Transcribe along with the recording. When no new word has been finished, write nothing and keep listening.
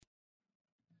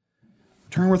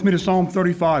Turn with me to Psalm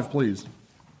 35, please.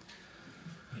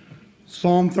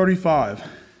 Psalm 35,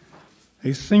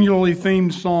 a singularly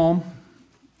themed psalm,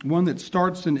 one that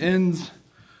starts and ends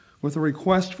with a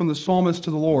request from the psalmist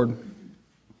to the Lord.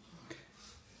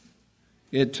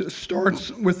 It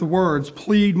starts with the words,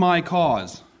 "Plead my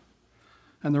cause."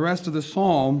 And the rest of the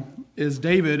psalm is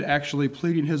David actually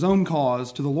pleading his own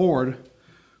cause to the Lord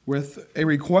with a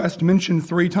request mentioned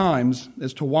 3 times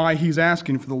as to why he's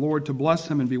asking for the Lord to bless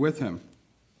him and be with him.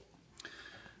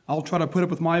 I'll try to put up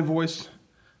with my voice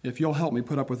if you'll help me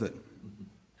put up with it.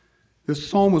 This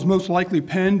psalm was most likely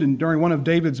penned during one of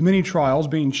David's many trials,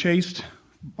 being chased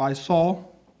by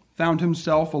Saul, found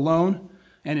himself alone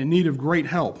and in need of great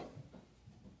help.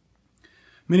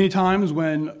 Many times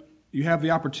when you have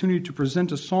the opportunity to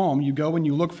present a psalm, you go and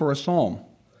you look for a psalm.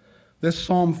 This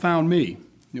psalm found me.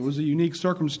 It was a unique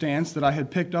circumstance that I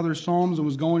had picked other psalms and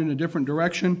was going in a different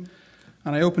direction.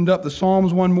 And I opened up the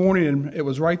Psalms one morning, and it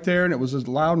was right there, and it was as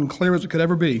loud and clear as it could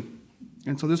ever be.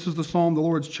 And so this is the psalm the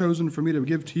Lord's chosen for me to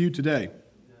give to you today.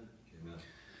 Amen.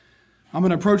 I'm going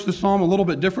to approach the psalm a little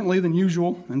bit differently than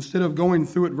usual. Instead of going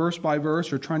through it verse by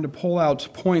verse or trying to pull out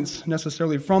points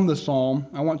necessarily from the psalm,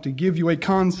 I want to give you a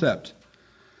concept.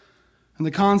 And the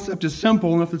concept is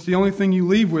simple, and if it's the only thing you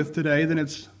leave with today, then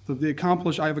it's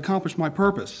I have accomplished my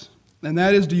purpose. And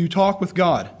that is, do you talk with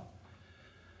God?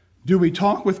 Do we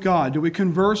talk with God? Do we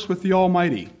converse with the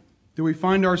Almighty? Do we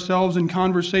find ourselves in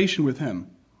conversation with Him?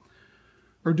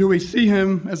 Or do we see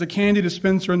Him as a candy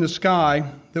dispenser in the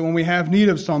sky that when we have need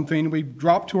of something, we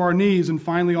drop to our knees and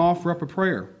finally offer up a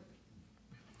prayer?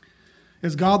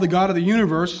 Is God the God of the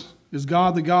universe? Is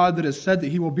God the God that has said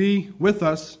that He will be with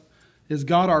us? Is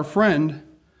God our friend?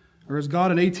 Or is God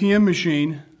an ATM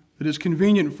machine that is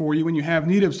convenient for you when you have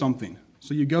need of something?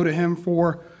 So you go to Him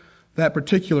for that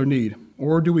particular need.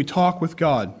 Or do we talk with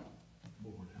God?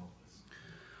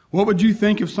 What would you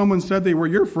think if someone said they were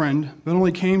your friend but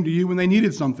only came to you when they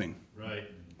needed something? Right.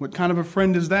 What kind of a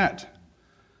friend is that?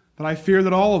 But I fear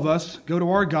that all of us go to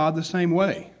our God the same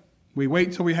way. We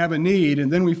wait till we have a need,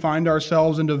 and then we find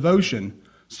ourselves in devotion,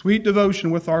 sweet devotion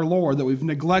with our Lord that we've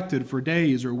neglected for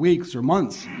days or weeks or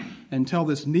months until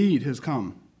this need has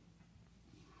come.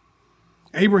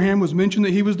 Abraham was mentioned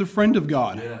that he was the friend of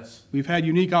God. Yes. We've had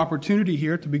unique opportunity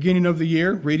here at the beginning of the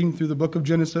year, reading through the book of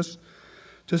Genesis,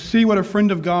 to see what a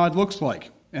friend of God looks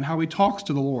like and how he talks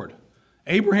to the Lord.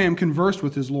 Abraham conversed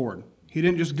with his Lord. He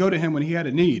didn't just go to him when he had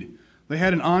a need. They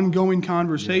had an ongoing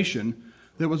conversation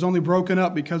that was only broken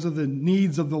up because of the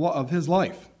needs of his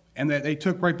life, and that they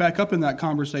took right back up in that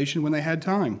conversation when they had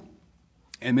time.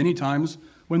 And many times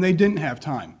when they didn't have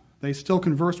time, they still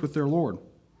conversed with their Lord.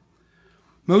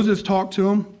 Moses talked to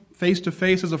him face to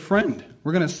face as a friend.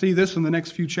 We're going to see this in the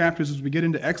next few chapters as we get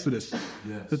into Exodus,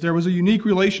 that there was a unique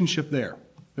relationship there.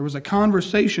 There was a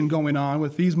conversation going on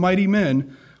with these mighty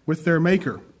men with their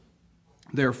Maker,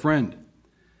 their friend.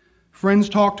 Friends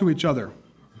talk to each other.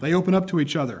 They open up to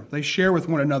each other. They share with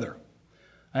one another.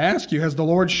 I ask you, has the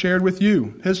Lord shared with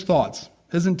you His thoughts,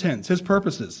 His intents, His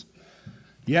purposes?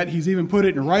 Yet He's even put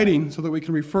it in writing so that we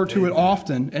can refer to it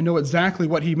often and know exactly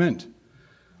what He meant.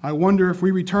 I wonder if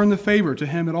we return the favor to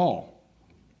Him at all.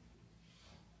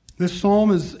 This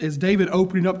psalm is David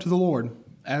opening up to the Lord,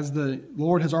 as the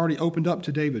Lord has already opened up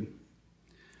to David.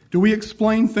 Do we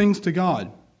explain things to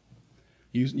God?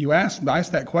 I ask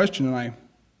that question, and I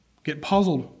get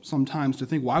puzzled sometimes to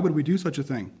think, why would we do such a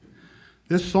thing?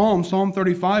 This psalm, Psalm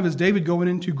 35, is David going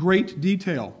into great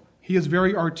detail. He is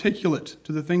very articulate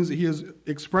to the things that he is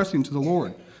expressing to the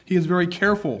Lord. He is very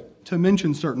careful to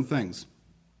mention certain things.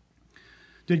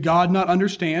 Did God not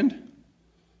understand?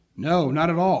 No, not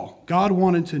at all. God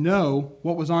wanted to know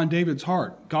what was on David's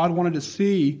heart. God wanted to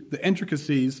see the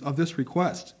intricacies of this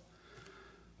request.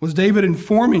 Was David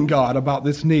informing God about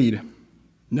this need?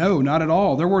 No, not at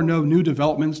all. There were no new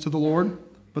developments to the Lord,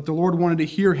 but the Lord wanted to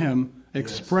hear him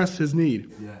express his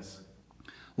need. Yes.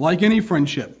 Like any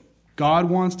friendship, God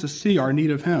wants to see our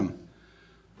need of Him.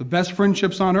 The best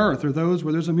friendships on earth are those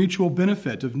where there's a mutual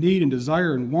benefit of need and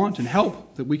desire and want and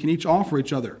help that we can each offer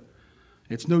each other.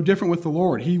 It's no different with the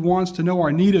Lord. He wants to know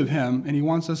our need of Him, and He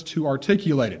wants us to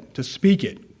articulate it, to speak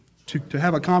it, to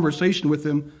have a conversation with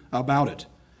Him about it.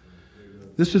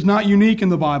 This is not unique in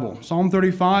the Bible. Psalm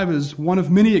 35 is one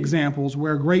of many examples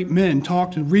where great men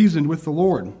talked and reasoned with the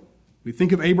Lord. We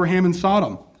think of Abraham and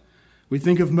Sodom. We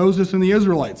think of Moses and the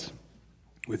Israelites.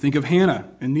 We think of Hannah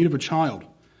in need of a child.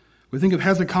 We think of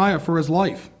Hezekiah for his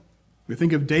life. We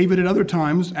think of David at other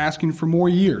times asking for more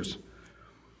years.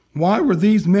 Why were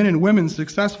these men and women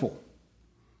successful?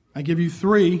 I give you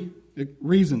 3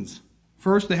 reasons.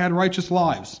 First, they had righteous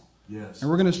lives. Yes. And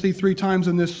we're going to see 3 times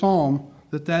in this psalm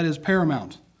that is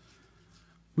paramount.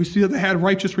 We see that they had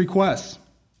righteous requests.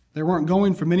 They weren't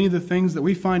going for many of the things that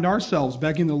we find ourselves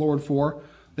begging the Lord for.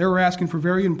 They were asking for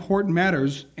very important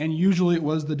matters, and usually it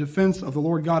was the defense of the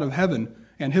Lord God of heaven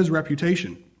and his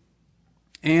reputation.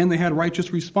 And they had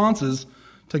righteous responses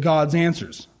to God's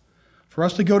answers. For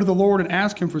us to go to the Lord and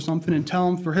ask him for something and tell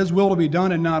him for his will to be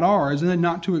done and not ours, and then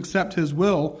not to accept his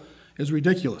will is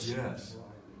ridiculous. Yes.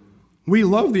 We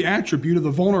love the attribute of the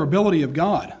vulnerability of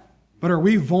God, but are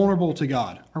we vulnerable to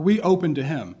God? Are we open to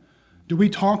him? Do we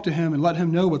talk to him and let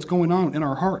him know what's going on in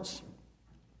our hearts?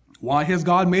 Why has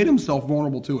God made himself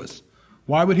vulnerable to us?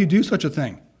 Why would he do such a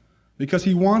thing? Because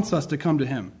he wants us to come to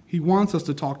him. He wants us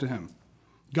to talk to him.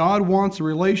 God wants a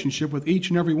relationship with each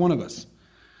and every one of us.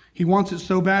 He wants it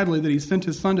so badly that he sent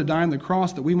his son to die on the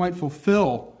cross that we might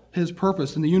fulfill his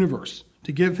purpose in the universe,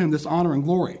 to give him this honor and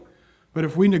glory. But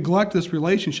if we neglect this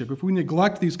relationship, if we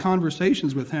neglect these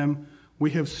conversations with him,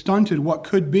 we have stunted what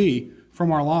could be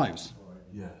from our lives.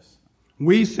 Yes.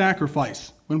 We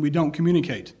sacrifice when we don't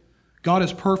communicate. God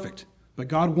is perfect, but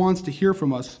God wants to hear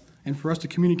from us and for us to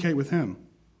communicate with him.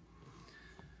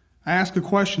 I ask a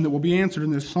question that will be answered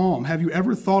in this psalm. Have you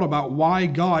ever thought about why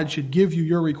God should give you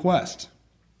your request?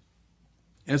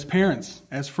 As parents,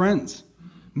 as friends,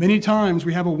 many times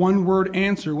we have a one-word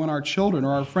answer when our children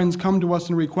or our friends come to us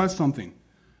and request something.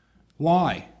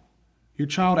 Why? Your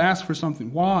child asks for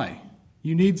something. Why?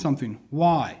 You need something.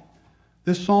 Why?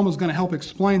 This psalm is going to help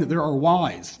explain that there are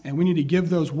whys, and we need to give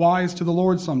those whys to the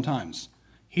Lord sometimes.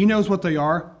 He knows what they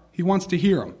are. He wants to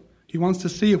hear them. He wants to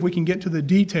see if we can get to the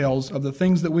details of the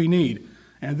things that we need,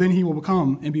 and then he will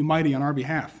come and be mighty on our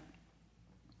behalf.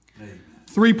 Amen.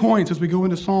 3 points as we go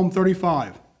into Psalm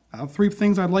 35. I have 3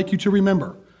 things I'd like you to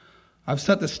remember. I've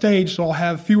set the stage, so I'll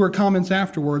have fewer comments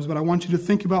afterwards, but I want you to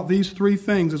think about these 3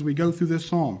 things as we go through this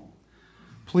psalm.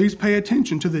 Please pay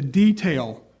attention to the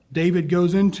detail David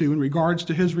goes into in regards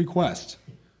to his request.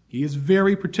 He is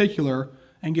very particular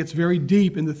and gets very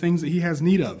deep in the things that he has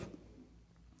need of.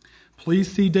 Please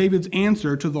see David's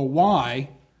answer to the why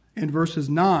in verses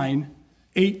 9,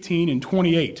 18, and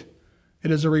 28.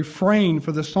 It is a refrain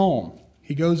for the psalm.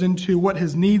 He goes into what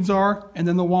his needs are and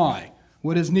then the why.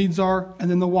 What his needs are and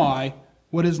then the why.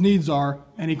 What his needs are,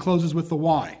 and he closes with the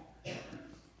why.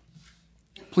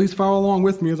 Please follow along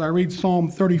with me as I read Psalm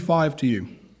 35 to you.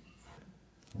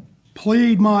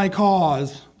 Plead my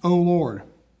cause, O Lord,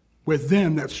 with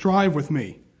them that strive with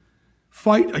me.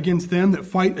 Fight against them that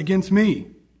fight against me.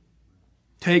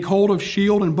 Take hold of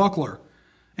shield and buckler,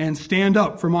 and stand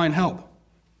up for mine help.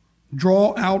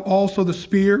 Draw out also the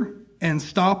spear, and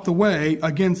stop the way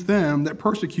against them that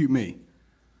persecute me.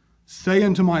 Say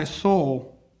unto my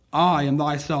soul, I am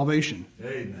thy salvation.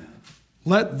 Amen.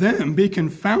 Let them be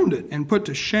confounded and put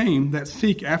to shame that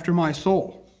seek after my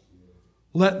soul.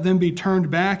 Let them be turned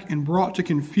back and brought to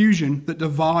confusion that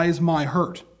devise my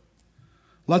hurt.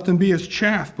 Let them be as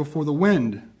chaff before the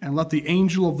wind, and let the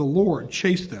angel of the Lord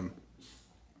chase them.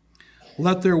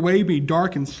 Let their way be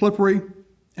dark and slippery,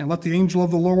 and let the angel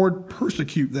of the Lord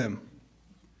persecute them.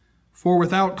 For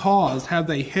without cause have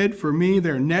they hid for me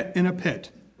their net in a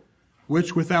pit,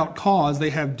 which without cause they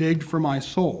have digged for my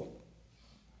soul.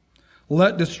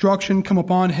 Let destruction come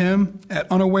upon him at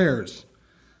unawares,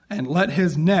 and let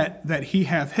his net that he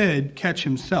hath hid catch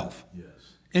himself. Yes.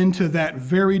 Into that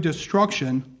very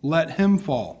destruction let him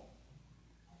fall.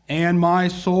 And my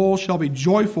soul shall be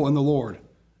joyful in the Lord.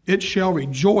 It shall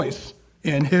rejoice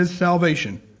in his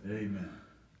salvation. Amen.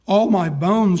 All my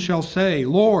bones shall say,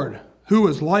 Lord, who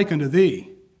is like unto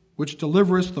thee, which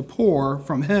deliverest the poor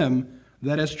from him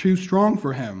that is too strong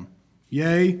for him,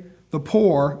 yea, the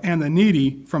poor and the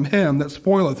needy from him that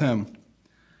spoileth him.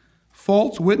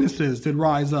 False witnesses did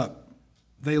rise up.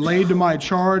 They laid to my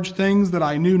charge things that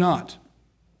I knew not.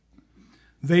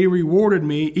 They rewarded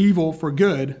me evil for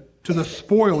good, to the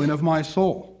spoiling of my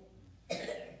soul.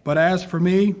 But as for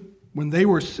me, when they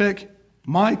were sick,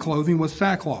 my clothing was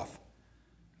sackcloth.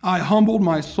 I humbled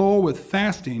my soul with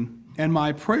fasting, and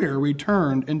my prayer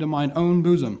returned into mine own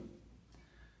bosom.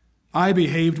 I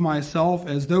behaved myself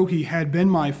as though he had been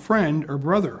my friend or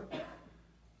brother.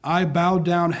 I bowed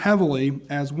down heavily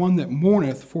as one that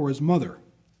mourneth for his mother.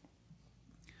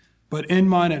 But in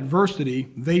mine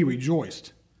adversity they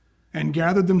rejoiced, and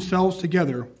gathered themselves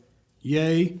together.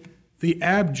 Yea, the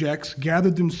abjects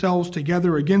gathered themselves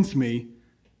together against me,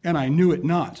 and I knew it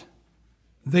not.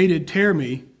 They did tear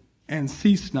me, and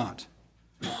ceased not.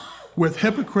 With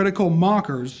hypocritical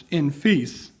mockers in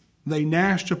feasts, they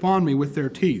gnashed upon me with their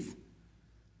teeth.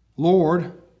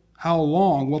 Lord, how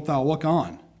long wilt thou look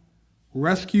on?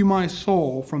 Rescue my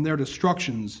soul from their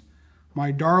destructions,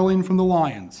 my darling from the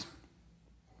lions.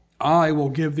 I will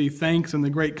give thee thanks in the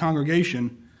great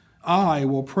congregation. I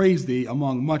will praise thee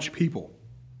among much people.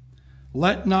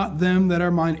 Let not them that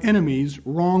are mine enemies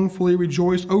wrongfully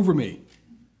rejoice over me,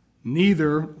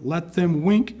 neither let them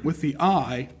wink with the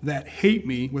eye that hate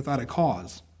me without a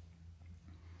cause.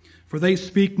 For they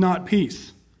speak not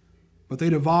peace, but they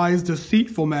devise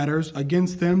deceitful matters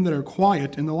against them that are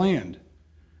quiet in the land.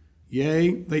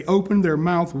 Yea, they opened their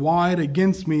mouth wide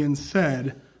against me and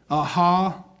said,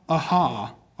 Aha,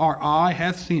 aha, our eye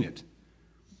hath seen it.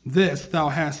 This thou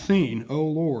hast seen, O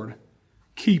Lord.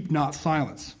 Keep not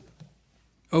silence.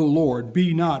 O Lord,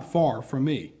 be not far from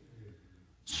me.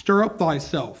 Stir up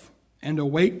thyself, and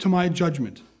awake to my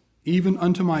judgment, even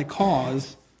unto my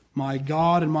cause, my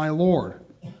God and my Lord.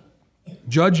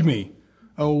 Judge me,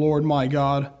 O Lord my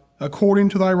God, according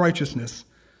to thy righteousness,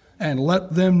 and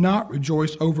let them not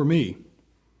rejoice over me.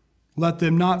 Let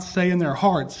them not say in their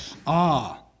hearts,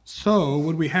 Ah, so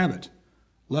would we have it.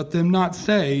 Let them not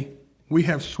say, We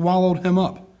have swallowed him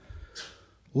up.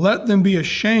 Let them be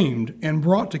ashamed and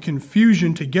brought to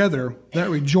confusion together that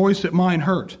rejoice at mine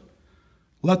hurt.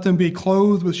 Let them be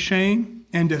clothed with shame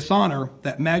and dishonor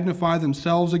that magnify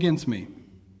themselves against me.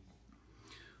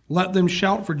 Let them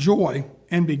shout for joy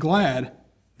and be glad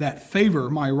that favor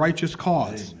my righteous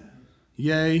cause. Amen.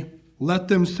 Yea, let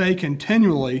them say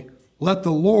continually, Let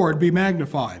the Lord be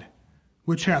magnified,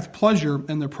 which hath pleasure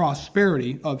in the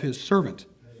prosperity of his servant.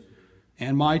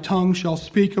 And my tongue shall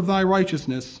speak of thy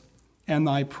righteousness and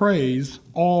thy praise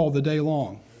all the day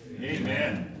long.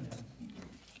 Amen.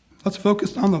 Let's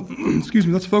focus on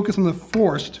the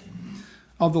forest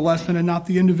of the lesson and not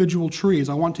the individual trees.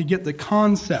 I want to get the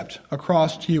concept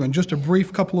across to you in just a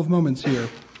brief couple of moments here.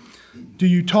 Do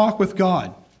you talk with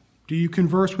God? Do you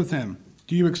converse with him?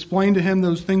 Do you explain to him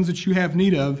those things that you have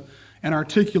need of and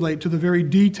articulate to the very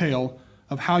detail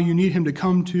of how you need him to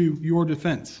come to your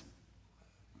defense?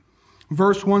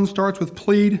 Verse 1 starts with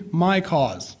plead my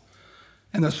cause.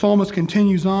 And the psalmist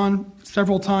continues on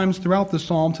several times throughout the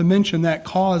psalm to mention that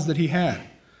cause that he had.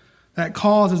 That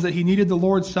cause is that he needed the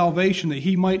Lord's salvation, that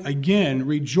he might again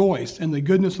rejoice in the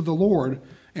goodness of the Lord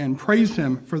and praise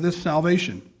him for this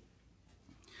salvation.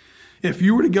 If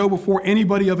you were to go before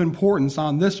anybody of importance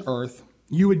on this earth,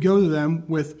 you would go to them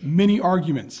with many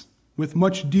arguments, with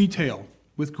much detail,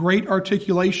 with great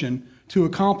articulation to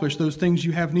accomplish those things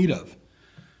you have need of.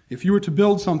 If you were to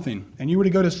build something and you were to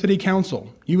go to city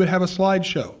council, you would have a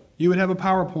slideshow, you would have a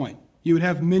PowerPoint, you would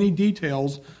have many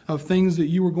details of things that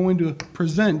you were going to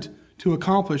present to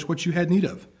accomplish what you had need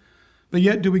of. But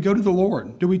yet, do we go to the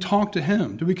Lord? Do we talk to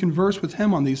him? Do we converse with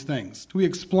him on these things? Do we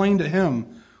explain to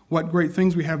him what great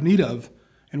things we have need of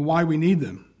and why we need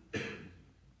them?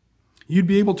 You'd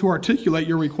be able to articulate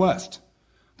your request.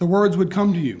 The words would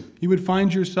come to you. You would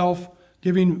find yourself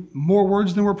giving more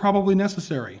words than were probably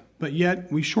necessary. But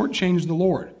yet, we shortchange the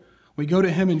Lord. We go to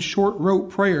him in short rote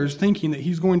prayers thinking that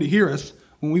he's going to hear us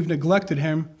when we've neglected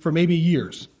him for maybe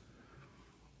years.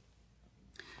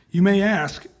 You may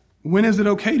ask, when is it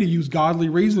okay to use godly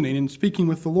reasoning in speaking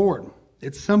with the Lord?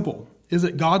 It's simple. Is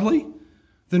it godly?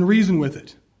 Then reason with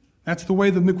it. That's the way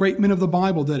the great men of the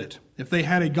Bible did it. If they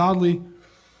had a godly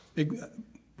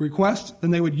request,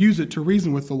 then they would use it to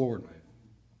reason with the Lord.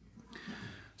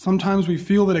 Sometimes we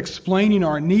feel that explaining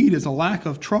our need is a lack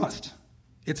of trust.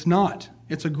 It's not.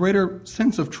 It's a greater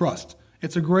sense of trust.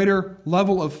 It's a greater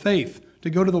level of faith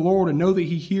to go to the Lord and know that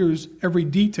he hears every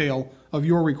detail of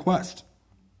your request.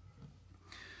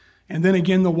 And then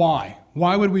again, the why.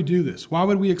 Why would we do this? Why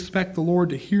would we expect the Lord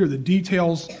to hear the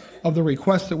details of the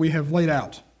request that we have laid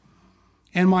out?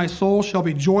 And my soul shall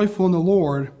be joyful in the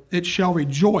Lord. It shall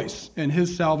rejoice in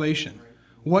his salvation.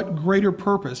 What greater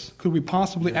purpose could we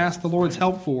possibly ask the Lord's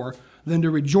help for than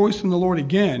to rejoice in the Lord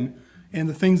again and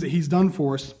the things that he's done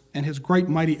for us and his great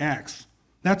mighty acts?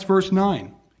 That's verse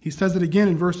 9. He says it again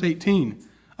in verse 18.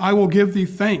 I will give thee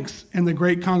thanks in the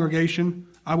great congregation.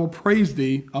 I will praise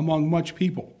thee among much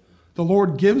people. The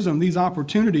Lord gives him these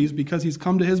opportunities because he's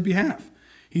come to his behalf.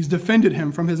 He's defended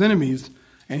him from his enemies,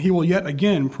 and he will yet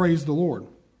again praise the Lord.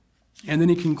 And then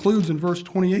he concludes in verse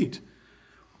 28.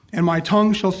 And my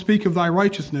tongue shall speak of thy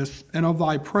righteousness and of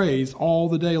thy praise all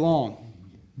the day long.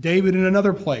 David in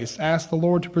another place asked the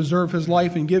Lord to preserve his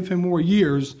life and give him more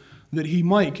years that he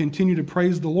might continue to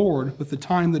praise the Lord with the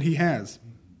time that he has.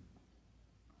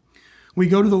 We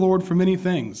go to the Lord for many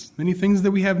things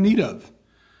that we have need of.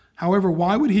 However,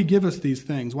 why would he give us these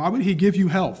things? Why would he give you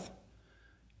health?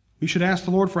 We should ask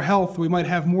the Lord for health that we might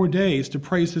have more days to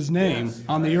praise his name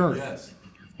on the earth. Yes.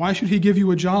 Why should he give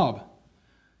you a job?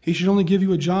 He should only give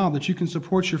you a job that you can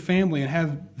support your family and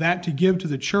have that to give to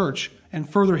the church and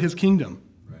further his kingdom.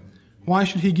 Right. Why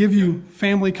should he give you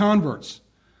family converts?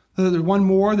 There's one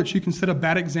more that you can set a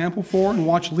bad example for and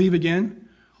watch leave again?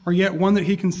 or yet one that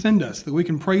he can send us, that we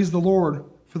can praise the Lord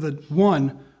for the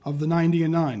one of the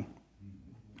 99?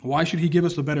 Why should he give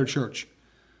us a better church?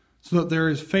 So that there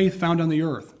is faith found on the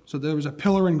earth, so that there is a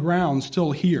pillar and ground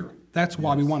still here. That's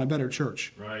why we want a better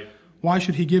church. Right. Why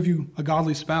should he give you a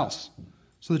godly spouse?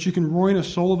 So that you can ruin a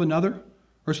soul of another,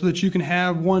 or so that you can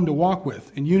have one to walk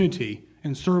with in unity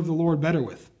and serve the Lord better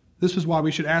with? This is why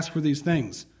we should ask for these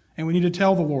things. And we need to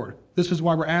tell the Lord, this is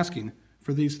why we're asking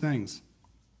for these things.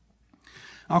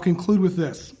 I'll conclude with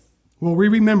this. Will we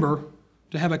remember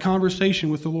to have a conversation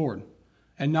with the Lord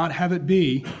and not have it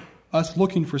be us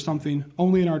looking for something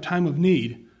only in our time of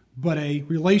need, but a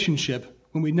relationship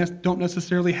when we don't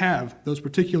necessarily have those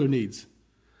particular needs?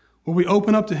 Will we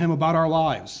open up to him about our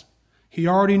lives? He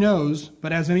already knows,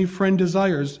 but as any friend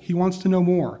desires, he wants to know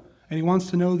more, and he wants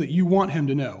to know that you want him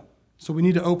to know. So we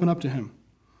need to open up to him.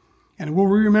 And will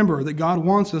we remember that God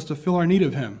wants us to fill our need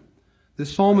of him?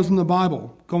 This psalm is in the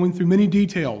Bible, going through many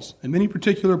details and many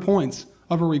particular points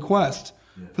of a request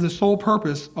for the sole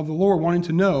purpose of the Lord wanting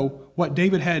to know what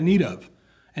David had need of.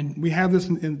 And we have this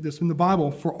in the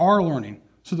Bible for our learning,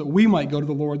 so that we might go to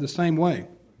the Lord the same way.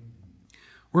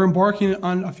 We're embarking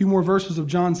on a few more verses of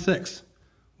John 6.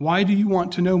 Why do you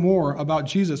want to know more about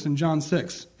Jesus in John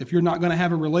 6 if you're not going to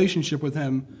have a relationship with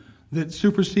him that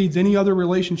supersedes any other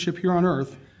relationship here on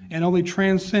earth and only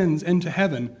transcends into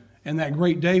heaven and that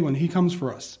great day when he comes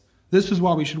for us? This is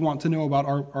why we should want to know about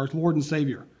our Lord and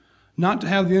Savior. Not to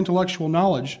have the intellectual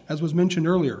knowledge, as was mentioned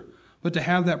earlier, but to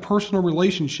have that personal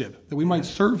relationship that we might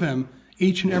serve him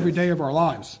each and every day of our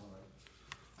lives.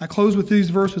 I close with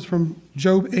these verses from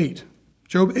Job 8.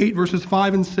 Job 8, verses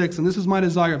 5 and 6, and this is my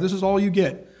desire. If this is all you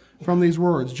get from these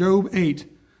words, Job 8,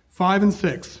 5 and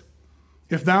 6.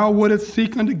 If thou wouldest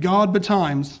seek unto God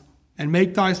betimes, and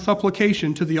make thy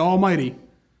supplication to the Almighty,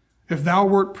 if thou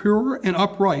wert pure and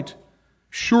upright,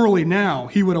 surely now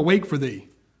he would awake for thee,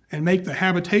 and make the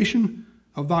habitation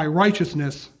of thy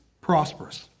righteousness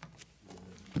prosperous.